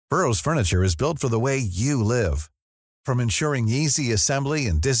Burrow's furniture is built for the way you live. From ensuring easy assembly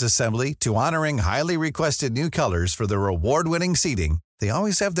and disassembly to honoring highly requested new colors for their award-winning seating, they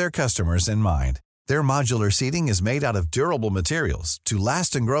always have their customers in mind. Their modular seating is made out of durable materials to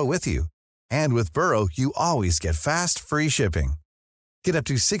last and grow with you. And with Burrow, you always get fast, free shipping. Get up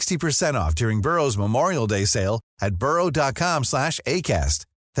to 60% off during Burrow's Memorial Day sale at burrow.com/ACAST.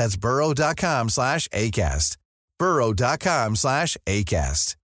 That's burrow.com/ACAST.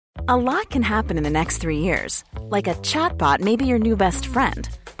 burrow.com/ACAST. A lot can happen in the next 3 years. Like a chatbot may be your new best friend.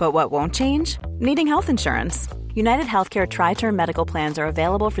 But what won't change? Needing health insurance. United Healthcare Tri-Term Medical Plans are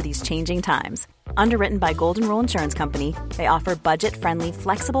available for these changing times. Underwritten by Golden Rule Insurance Company, they offer budget-friendly,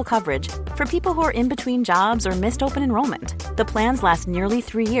 flexible coverage for people who are in between jobs or missed open enrollment. The plans last nearly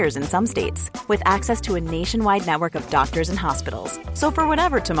 3 years in some states, with access to a nationwide network of doctors and hospitals. So for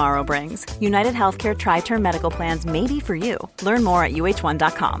whatever tomorrow brings, United Healthcare Tri-Term Medical Plans may be for you. Learn more at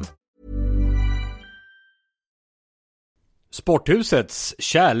uh1.com. Sporthusets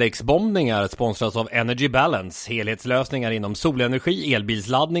kärleksbombningar sponsras av Energy Balance, helhetslösningar inom solenergi,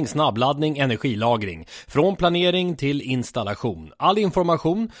 elbilsladdning, snabbladdning, energilagring. Från planering till installation. All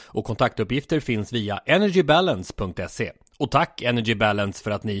information och kontaktuppgifter finns via energybalance.se. Och tack Energy Balance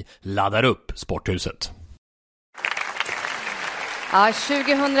för att ni laddar upp Sporthuset. Ja,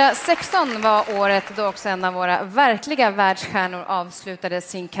 2016 var året då också en av våra verkliga världsstjärnor avslutade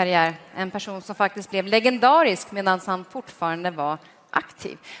sin karriär. En person som faktiskt blev legendarisk medan han fortfarande var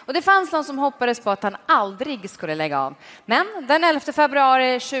aktiv. Och det fanns någon som hoppades på att han aldrig skulle lägga av. Men den 11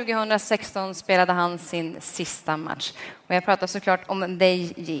 februari 2016 spelade han sin sista match. Och jag pratar såklart om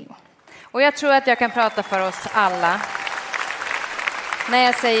dig, Gio. Och jag tror att jag kan prata för oss alla när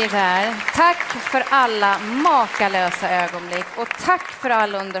jag säger det här. Tack för alla makalösa ögonblick och tack för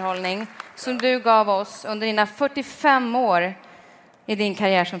all underhållning som du gav oss under dina 45 år i din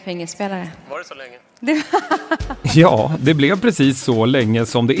karriär som pingisspelare. Var det så länge? Ja, det blev precis så länge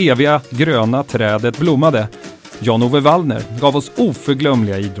som det eviga gröna trädet blommade. J-O Waldner gav oss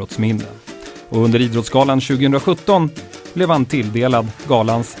oförglömliga idrottsminnen. Och under Idrottsgalan 2017 blev han tilldelad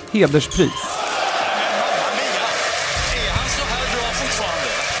galans hederspris.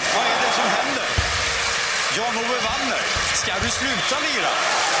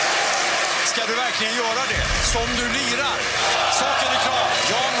 Ska du verkligen göra det? Som du lirar. Saken är klar.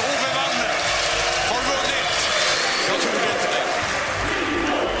 J-O Waldner har vunnit. Jag tror inte det.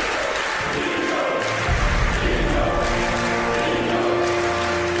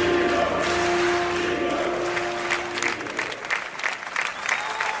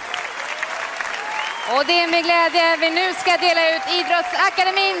 Och det är med glädje vi nu ska dela ut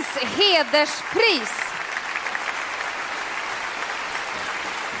Idrottsakademins hederspris.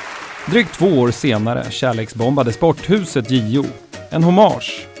 Drygt 2 år senare kärleksbombade Sporthuset J.O. En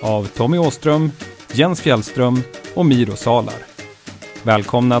hommage av Tommy Åström, Jens Fjällström och Miro Salar.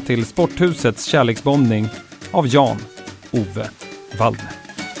 Välkomna till Sporthusets kärleksbombning av J-O Waldner.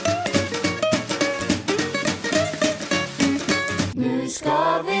 Nu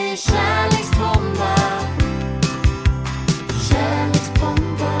ska vi kärleksbomba.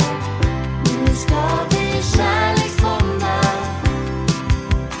 Kärleksbomba. Nu ska vi kärleksbomba.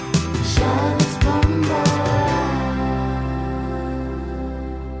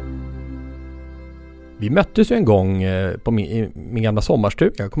 Vi möttes ju en gång på min gamla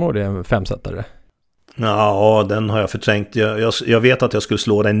sommarstuga. Kommer du ihåg det? En 5-sättare? Ja, den har jag förträngt. Jag vet att jag skulle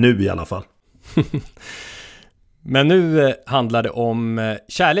slå dig nu i alla fall. Men nu handlar det om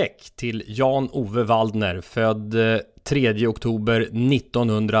kärlek till J-O Waldner, född 3 oktober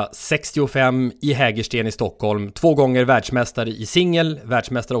 1965 i Hägersten i Stockholm. 2 gånger världsmästare i singel,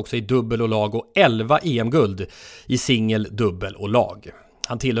 världsmästare också i dubbel och lag och 11 EM-guld i singel, dubbel och lag.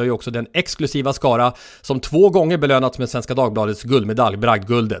 Han tillhör ju också den exklusiva skara som 2 gånger belönats med Svenska Dagbladets guldmedalj,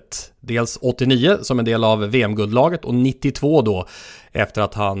 bragdguldet. Dels 89 som en del av VM-guldlaget och 92 då efter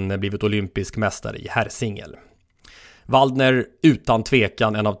att han blivit olympisk mästare i herrsingel. Waldner utan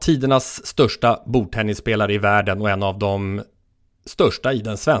tvekan en av tidernas största bordtennisspelare i världen och en av de största i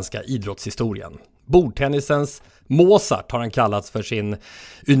den svenska idrottshistorien. Bordtennisens Mozart har han kallats för sin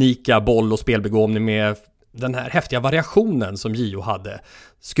unika boll- och spelbegåvning med den här häftiga variationen som Gio hade.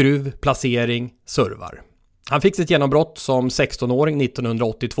 Skruv, placering, servar. Han fick sitt genombrott som 16-åring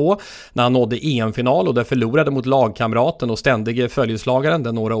 1982 när han nådde EM-final och där förlorade mot lagkamraten och ständige följeslagaren,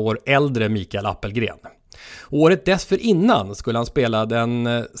 den några år äldre Mikael Appelgren. Året dessförinnan skulle han spela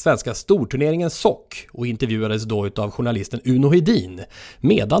den svenska storturneringen SOC och intervjuades då av journalisten Uno Hedin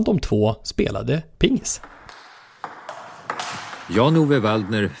medan de två spelade pingis. J-O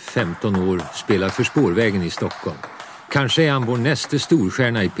Waldner, 15 år, spelar för Spårvägen i Stockholm. Kanske är han vår nästa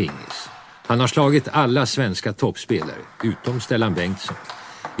storstjärna i pingis. Han har slagit alla svenska toppspelare, utom Stellan Bengtsson.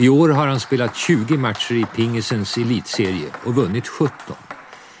 I år har han spelat 20 matcher i pingisens elitserie och vunnit 17.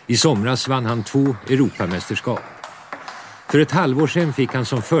 I somras vann han 2 Europamästerskap. För ett halvår sedan fick han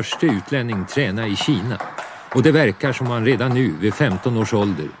som första utlänning träna i Kina. Och det verkar som han redan nu, vid 15 års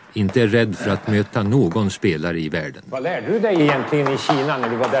ålder, inte är rädd för att möta någon spelare i världen. Vad lärde du dig egentligen i Kina när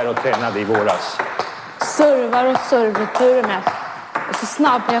du var där och tränade i våras? Servar och serveturer med. Och så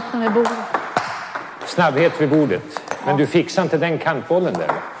snabbheten vid bordet. Snabbhet vid bordet. Men du fixar inte den kantbollen där,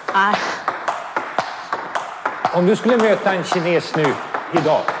 va? Nej. Om du skulle möta en kines nu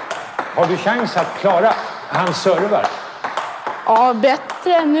idag, har du chans att klara hans servar? Ja,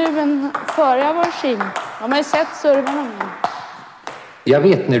 bättre nu än före jag var i Kina. De har ju sett servarna nu. Jag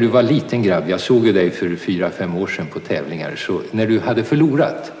vet när du var liten grabb, jag såg ju dig för 4-5 år sedan på tävlingar, så när du hade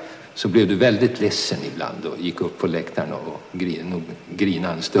förlorat så blev du väldigt ledsen ibland och gick upp på läktaren och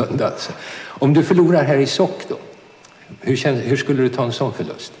grina en stund alltså. Om du förlorar här i sock då, hur skulle du ta en sån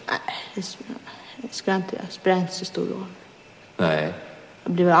förlust? Nej, det ska jag inte göra. Det spelar inte så stor roll. Nej.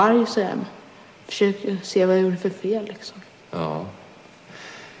 Jag blir arg så jag försöker se vad jag gjorde för fel liksom. Ja.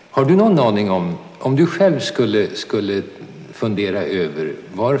 Har du någon aning om du själv skulle fundera över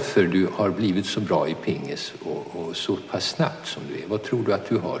varför du har blivit så bra i pingis och så pass snabbt som du är? Vad tror du att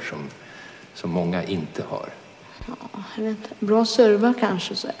du har som många inte har? Ja, jag vet inte. Bra servar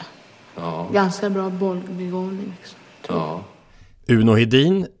kanske så. Ja. Ganska bra bollbegåvning liksom. Ja. Uno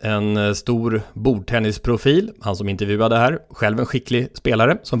Hedin, en stor bordtennisprofil, han som intervjuade här, själv en skicklig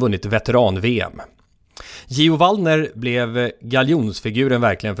spelare som vunnit veteran-VM. J-O Waldner blev galjonsfiguren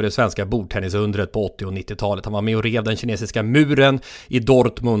verkligen för det svenska bordtennisundret på 80- och 90-talet. Han var med och rev den kinesiska muren i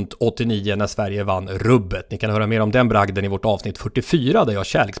Dortmund 89 när Sverige vann rubbet. Ni kan höra mer om den bragden i vårt avsnitt 44 där jag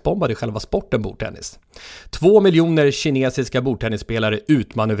kärleksbombade själva sporten bordtennis. 2 miljoner kinesiska bordtennisspelare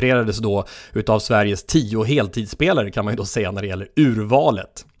utmanövrerades då utav Sveriges 10 heltidsspelare kan man ju då säga när det gäller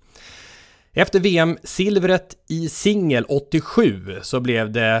urvalet. Efter VM-silvret i singel 87 så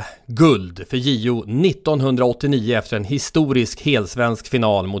blev det guld för J.O. 1989 efter en historisk helsvensk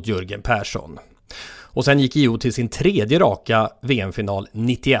final mot Jürgen Persson. Och sen gick J.O. till sin 3:e raka VM-final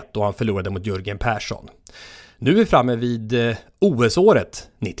 91 då han förlorade mot Jürgen Persson. Nu är vi framme vid OS-året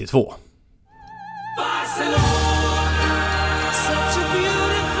 92.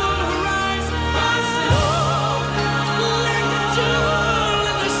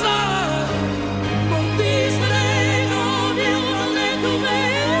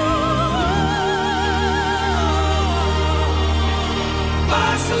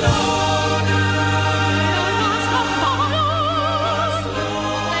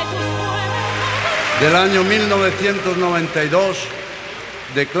 Del año 1992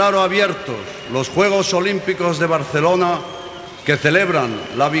 declaro abiertos los Juegos Olímpicos de Barcelona que celebran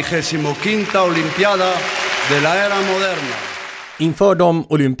la 25ª Olimpiada de la era moderna. Inför de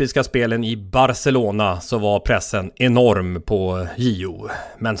olympiska spelen i Barcelona så var pressen enorm på J.O.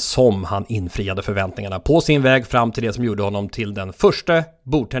 Men som han infriade förväntningarna på sin väg fram till det som gjorde honom till den första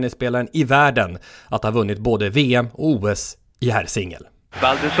bordtennisspelaren i världen att ha vunnit både VM och OS i herrsingel.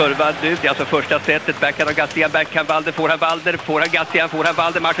 Waldner servad ut, det är alltså första setet, backhand av Gazian, backhand Waldner, får han Gazian,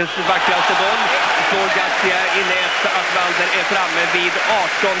 matchens vackraste boll, slår Gazian i nät så att Waldner är framme vid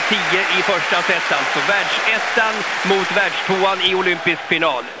 18-10 i första set, alltså världsettan mot världstvåan i olympisk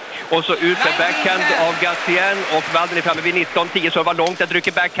final. Och så ut med backhand av Gazian och Waldner är framme vid 19-10 så var långt, jag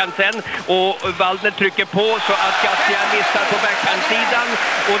trycker backhand sen och Waldner trycker på så att Gazian missar på backhandsidan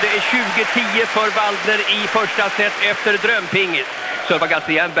och det är 20-10 för Waldner i första set efter drömpingis. Serva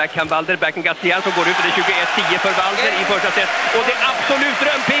Gazian, backhand Waldner, backhand Gazian som går ut och det är 21-10 för Waldner i första set och det är absolut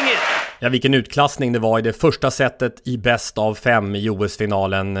drömpingis. Ja, vilken utklassning det var i det första setet i bäst av 5 i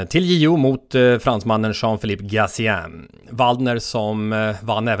OS-finalen till J.O. mot fransmannen Jean-Philippe Gazian. Waldner som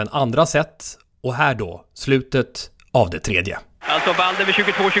vann även andra set och här då slutet av det tredje. Alltså Waldner vid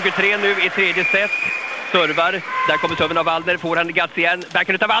 22-23 nu i tredje set. Servar, där kommer serven av Waldner, får han Gazian,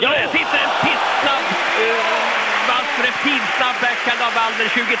 backhand utav Waldner, ja! Sitter en pistsnabb reptilsnabb backhand av Waldner,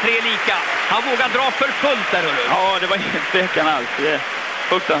 23 lika. Han vågar dra för fullt där, hörru. Ja, det var ingen tvekan alls. Det är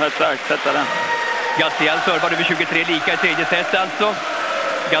fruktansvärt starkt, sätta den. Gazian servar över 23 lika i tredje set alltså.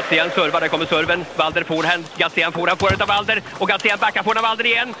 Gazian servar, där kommer serven. Waldner får han, Gazian får han av Waldner. Och Gazian backar får han av Waldner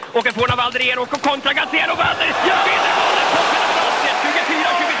igen. Och får han av Waldner igen och kontra Gazian och Waldner. Ja, vinner bollen på penalty.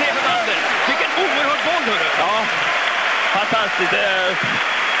 24-23 för Waldner. Vilken oerhörd boll, hörru. Ja, fantastiskt. Det är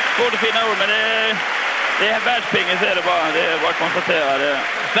svårt att finna ord, men det Det är världspingis, är det är bara att konstatera det.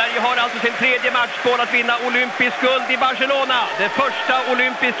 Sverige har alltså sin tredje matchboll att vinna olympisk guld i Barcelona. Det första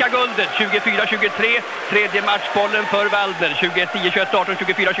olympiska guldet 24-23. Tredje matchbollen för Waldner. 21-10, 21-18,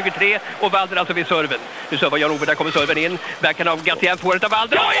 24-23. Och Waldner alltså vid serven. Nu servar Jan-Ove, där kommer serven in. Backhand av Gassien, får ett av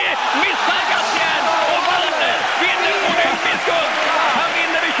Waldner. Oj! Missar Gassien! Och Waldner vinner olympisk guld. Han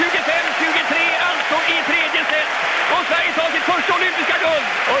vinner med 25-23, alltså i tredje set. Och Sverige tar sitt första olympiska guld.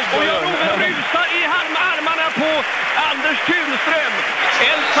 Och Jan-Ove rusar i armarna på Anders Tunström.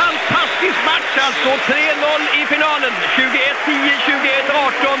 En fantastisk match alltså. 3-0 i finalen. 21-10,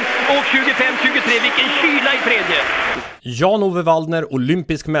 21-18 och 25-23. Vilken kyla i tredje. Jan-Ove Waldner,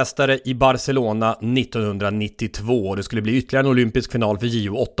 olympisk mästare i Barcelona 1992. Det skulle bli ytterligare en olympisk final för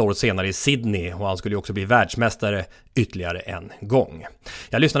J-O 8 år senare i Sydney. Och han skulle också bli världsmästare ytterligare en gång.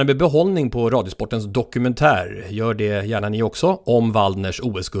 Jag lyssnade med behållning på Radiosportens dokumentär. Gör det gärna ni också, om Waldners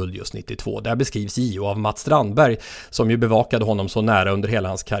OS-guld just 92. Där beskrivs J-O av Mats Strandberg, som ju bevakade honom så nära under hela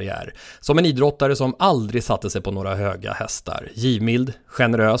hans karriär. Som en idrottare som aldrig satte sig på några höga hästar. Givmild,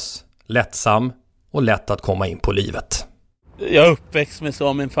 generös, lättsam och lätt att komma in på livet. Jag är uppväxt med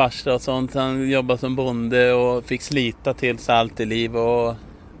så min farsa och sånt. Han jobbade som bonde och fick slita till sig allt i liv. Och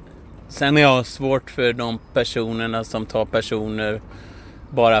sen är jag svårt för de personerna som tar personer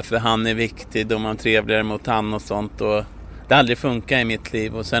bara för han är viktig. De är trevligare mot han och sånt. Och det har aldrig funkat i mitt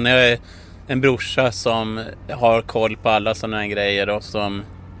liv. Och sen är jag en brorsa som har koll på alla sådana här grejer. Och som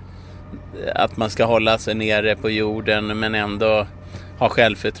att man ska hålla sig nere på jorden men ändå ha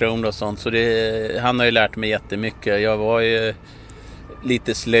självförtroende och sånt. Så han har ju lärt mig jättemycket. Jag var ju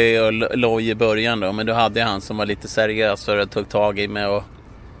lite slö och loj i början då, men då hade jag han som var lite seriös och tog tag i mig. Och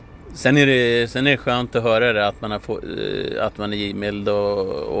sen är det skönt att höra det, att man är givmild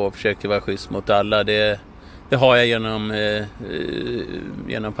och försöker vara schysst mot alla. Det har jag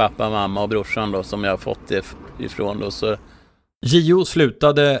genom pappa, mamma och brorsan då, som jag har fått det ifrån då. Så J-O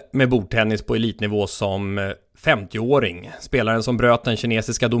slutade med bordtennis på elitnivå som 50-åring. Spelaren som bröt den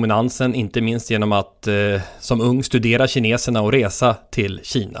kinesiska dominansen, inte minst genom att som ung studera kineserna och resa till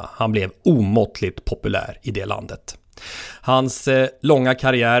Kina. Han blev omåttligt populär i det landet. Hans långa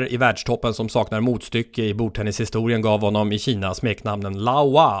karriär i världstoppen som saknar motstycke i bordtennishistorien gav honom i Kina smeknamnen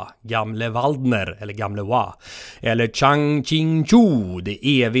Lao Wa, Gamle Waldner eller Gamle Wa, eller Chang Ching Chu,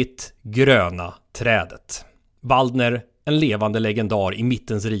 det evigt gröna trädet. Waldner, en levande legendar i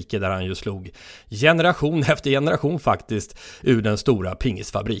mittens rike där han ju slog generation efter generation faktiskt ur den stora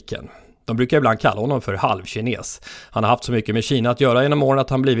pingisfabriken. De brukar ibland kalla honom för halvkines. Han har haft så mycket med Kina att göra genom åren att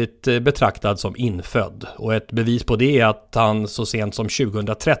han blivit betraktad som infödd. Och ett bevis på det är att han så sent som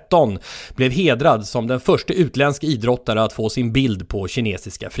 2013 blev hedrad som den första utländska idrottare att få sin bild på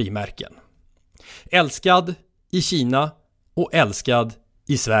kinesiska frimärken. Älskad i Kina och älskad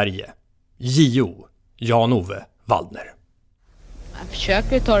i Sverige. J-O, Jan-Ove Waldner. Jag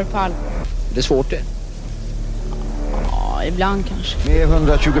försöker ta det på allvar. Det är svårt det. Ja, ibland kanske. Med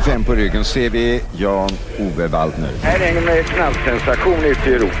 125 på ryggen ser vi Jan-Ove Waldner. Här hänger med knallsensation ute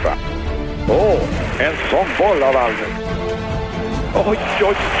i Europa. En sån boll av Waldner. Oj,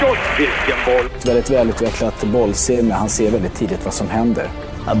 vilken boll. Väldigt välutvecklat bollsinne. Han ser väldigt tidigt vad som händer.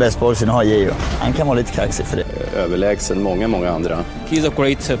 Ja, bäst bollsinne har J-O. Han kan vara lite kaxig för det. Överlägsen många andra. He's a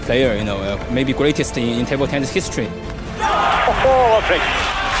great player, you know, maybe greatest in table tennis history. Vad fräckt.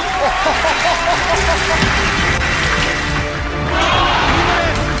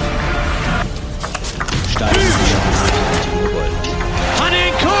 Han är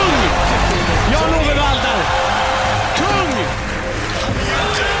en kung! Jan-Ove Waldner! Kung!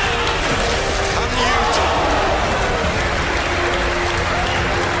 Han njuter.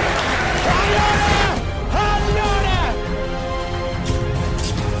 Han gör det!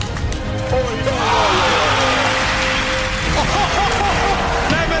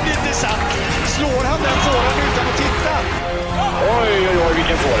 Nej, men det är inte sant. Slår han den fåran utan att titta? Oj,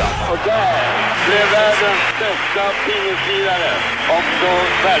 vilken fåra. Och där blev världens bästa pingislirare. Också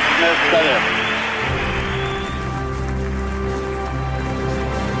världsmästare.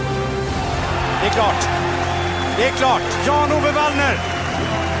 Det är klart. Det är klart. Jan-Ove Waldner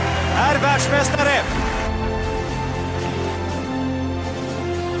är världsmästare.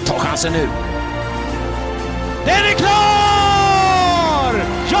 Ta chansen nu. Den är klar!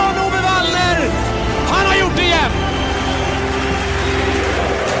 Jan-Ove Waldner! Han har gjort det igen!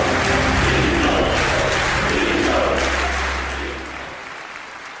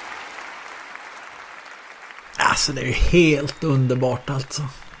 Alltså det är helt underbart alltså.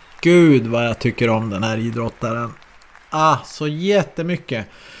 Gud vad jag tycker om den här idrottaren. Så jättemycket.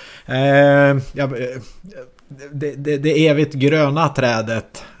 det evigt gröna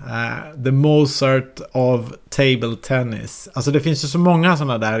trädet. The Mozart of table tennis. Alltså det finns ju så många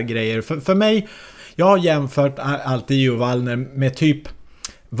sådana där grejer. För mig, jag har jämfört alltid J-O Waldner med typ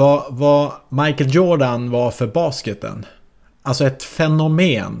vad Michael Jordan var för basketen. Alltså ett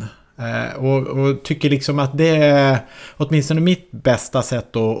fenomen. Och tycker liksom att det är åtminstone mitt bästa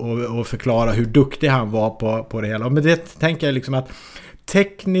sätt att förklara hur duktig han var på det hela. Och med det tänker jag liksom att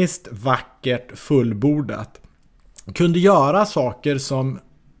tekniskt vackert fullbordat kunde göra saker som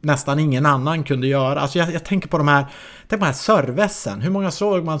nästan ingen annan kunde göra. Alltså jag tänker på de här servessen. Hur många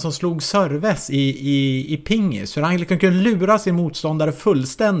såg man som slog serves i pingis? Hur han liksom kunde lura sin motståndare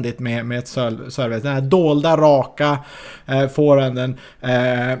fullständigt med ett serves. Den här dolda, raka forehanden.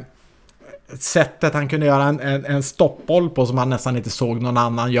 Sättet han kunde göra en stoppboll på som han nästan inte såg någon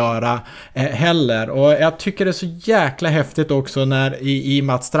annan göra heller. Och jag tycker det är så jäkla häftigt också när i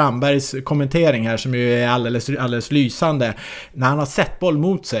Mats Strandbergs kommentering här, som ju är alldeles lysande, när han har sett boll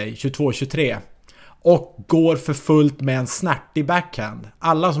mot sig 22-23 och går för fullt med en snärtig backhand.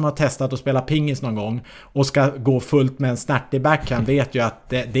 Alla som har testat att spela pingis någon gång och ska gå fullt med en snärtig backhand vet ju att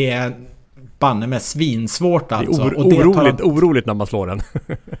det är banne med svinsvårt alltså. Det är oroligt när man slår den.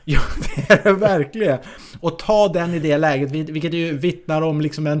 Ja, det är det verkligen. Och ta den i det läget, vilket ju vittnar om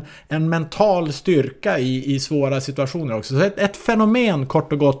liksom en mental styrka i svåra situationer också. Så ett fenomen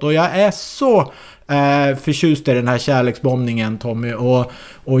kort och gott. Och jag är så förtjust i den här kärleksbombningen, Tommy,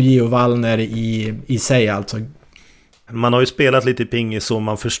 och J-O Waldner i sig alltså. Man har ju spelat lite pingis och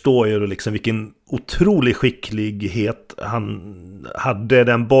man förstår ju liksom vilken otrolig skicklighet han hade,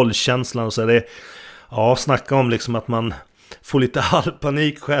 den bollkänslan och så det, ja, snacka om liksom att man får lite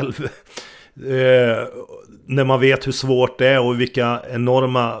halvpanik själv när man vet hur svårt det är och vilka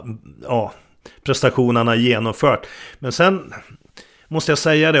enorma prestationer han har genomfört. Men sen måste jag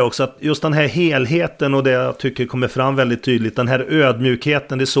säga det också, att just den här helheten och det jag tycker kommer fram väldigt tydligt, den här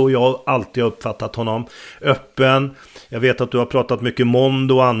ödmjukheten, det är så jag alltid har uppfattat honom. Öppen. Jag vet att du har pratat mycket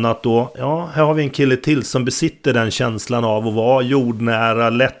Mondo och annat då. Ja, här har vi en kille till som besitter den känslan av att vara jordnära,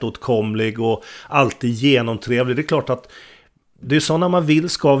 lättåtkomlig och alltid genomtrevlig. Det är klart att det är sådana man vill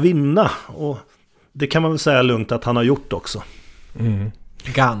ska vinna. Och det kan man väl säga lugnt att han har gjort också. Mm.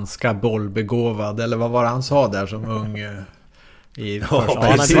 Ganska bollbegåvad, eller vad var det han sa där som ung... Han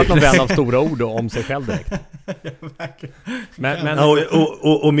har inte varit någon vän av stora ord om sig själv direkt.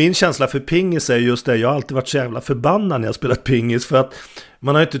 Och min känsla för pingis är just det. Jag har alltid varit så jävla förbannad när jag spelat pingis, för att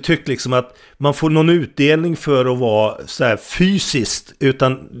man har inte tyckt liksom att man får någon utdelning för att vara så här fysiskt,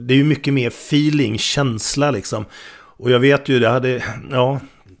 utan det är ju mycket mer feeling, känsla liksom. Och jag vet ju, det hade,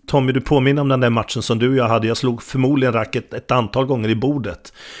 Tommy, du påminner om den där matchen som du och jag hade. Jag slog förmodligen racket ett antal gånger i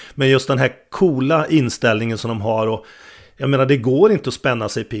bordet. Men just den här coola inställningen som de har, och jag menar, det går inte att spänna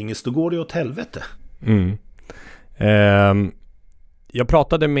sig i pingis, då går det åt helvete. Jag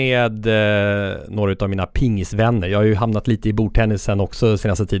pratade med några av mina pingisvänner. Jag har ju hamnat lite i bordtennisen också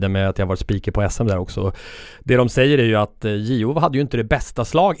senaste tiden med att jag varit speaker på SM där också. Det de säger är ju att J-O hade ju inte det bästa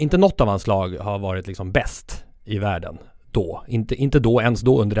slag. Inte något av hans slag har varit liksom bäst i världen då. Inte då, ens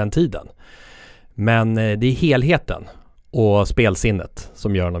då under den tiden. Men det är helheten och spelsinnet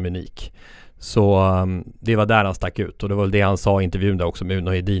som gör honom unik. Så det var där han stack ut, och det var väl det han sa i intervjun där också med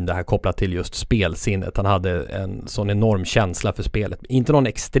Uno Hedin, det här kopplat till just spelsinnet. Han hade en sån enorm känsla för spelet. Inte någon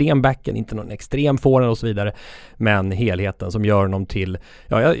extrem backen, inte någon extrem forehand och så vidare, men helheten som gör honom till,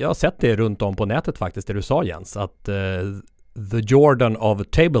 jag har sett det runt om på nätet faktiskt, det du sa Jens, att The Jordan of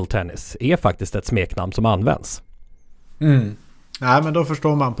table tennis är faktiskt ett smeknamn som används. Nej, men då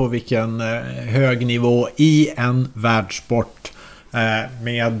förstår man på vilken hög nivå i en världssport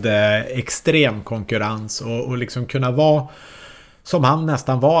med extrem konkurrens och liksom kunna vara som han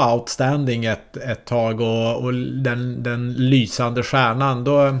nästan var outstanding ett tag och den lysande stjärnan,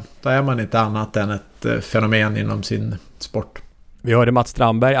 då är man inte annat än ett fenomen inom sin sport. Vi hörde Mats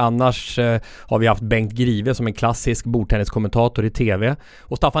Strandberg, annars har vi haft Bengt Grive som en klassisk bordtenniskommentator i tv,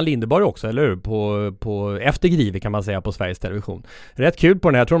 och Staffan Lindeborg också, eller hur? På efter Grive kan man säga på Sveriges Television. Rätt kul på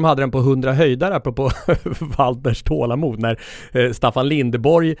den här, jag tror de hade den på 100 höjdare apropå Waldners tålamod, när Staffan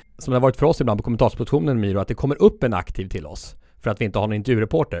Lindeborg, som har varit för oss ibland på kommentarsproduktionen Miro, att det kommer upp en aktiv till oss för att vi inte har någon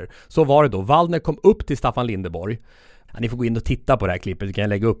intervjureporter. Så var det då, Waldner kom upp till Staffan Lindeborg. Ja, ni får gå in och titta på det här klippet, så kan jag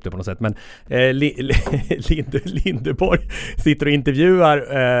lägga upp det på något sätt. Men Lindeborg sitter och intervjuar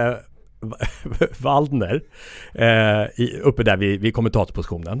Waldner uppe där vid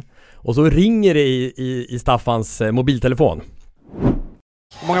kommentarspositionen. Och så ringer det i Staffans mobiltelefon.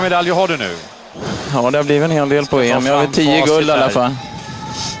 Hur många medaljer har du nu? Ja, det har blivit en hel del på EM. Jag har 10 guld i alla fall.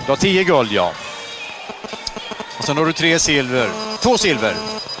 Du har 10 guld, ja. Och sen har du 2 silver.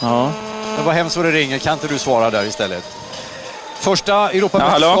 Ja. Men vad hemskt vad det ringer, kan inte du svara där istället? Första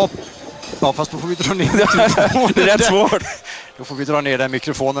Europamästerskap... Ja, fast då får vi dra ner mikrofonen. Det är rätt svårt. Då får vi dra ner den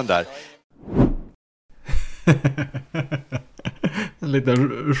mikrofonen där. En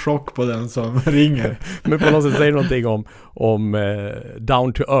liten chock på den som ringer. Men på något sätt säger någonting om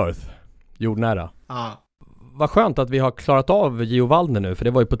down to earth, jordnära. Vad skönt att vi har klarat av J-O Waldner nu, för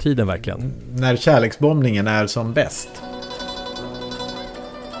det var ju på tiden verkligen. När kärleksbombningen är som bäst.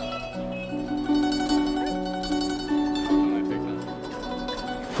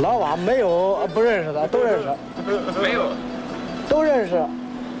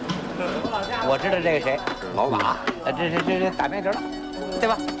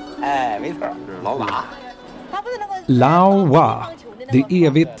 Lao Wa, det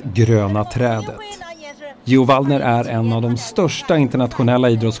evigt gröna trädet. J-O Waldner är en av de största internationella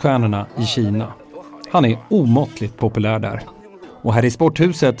idrottsstjärnorna i Kina. Han är omåttligt populär där. Och här i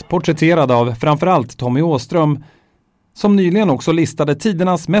Sporthuset porträtterad av framförallt Tommy Åström, som nyligen också listade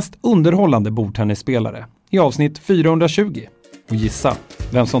tidernas mest underhållande bordtennisspelare i avsnitt 420. Och gissa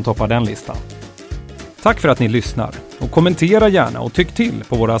vem som toppar den listan. Tack för att ni lyssnar och kommentera gärna och tyck till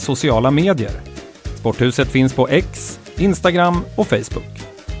på våra sociala medier. Sporthuset finns på X, Instagram och Facebook.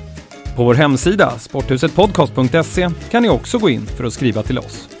 På vår hemsida sporthusetpodcast.se kan ni också gå in för att skriva till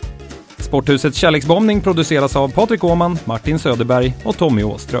oss. Sporthusets kärleksbombning produceras av Patrik Åhman, Martin Söderberg och Tommy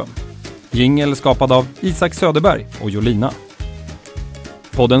Åström. Jingle skapad av Isak Söderberg och Jolina.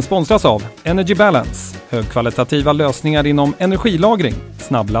 Podden sponsras av Energy Balance, högkvalitativa lösningar inom energilagring,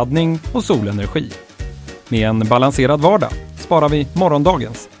 snabbladdning och solenergi. Med en balanserad vardag sparar vi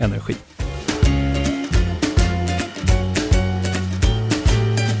morgondagens energi.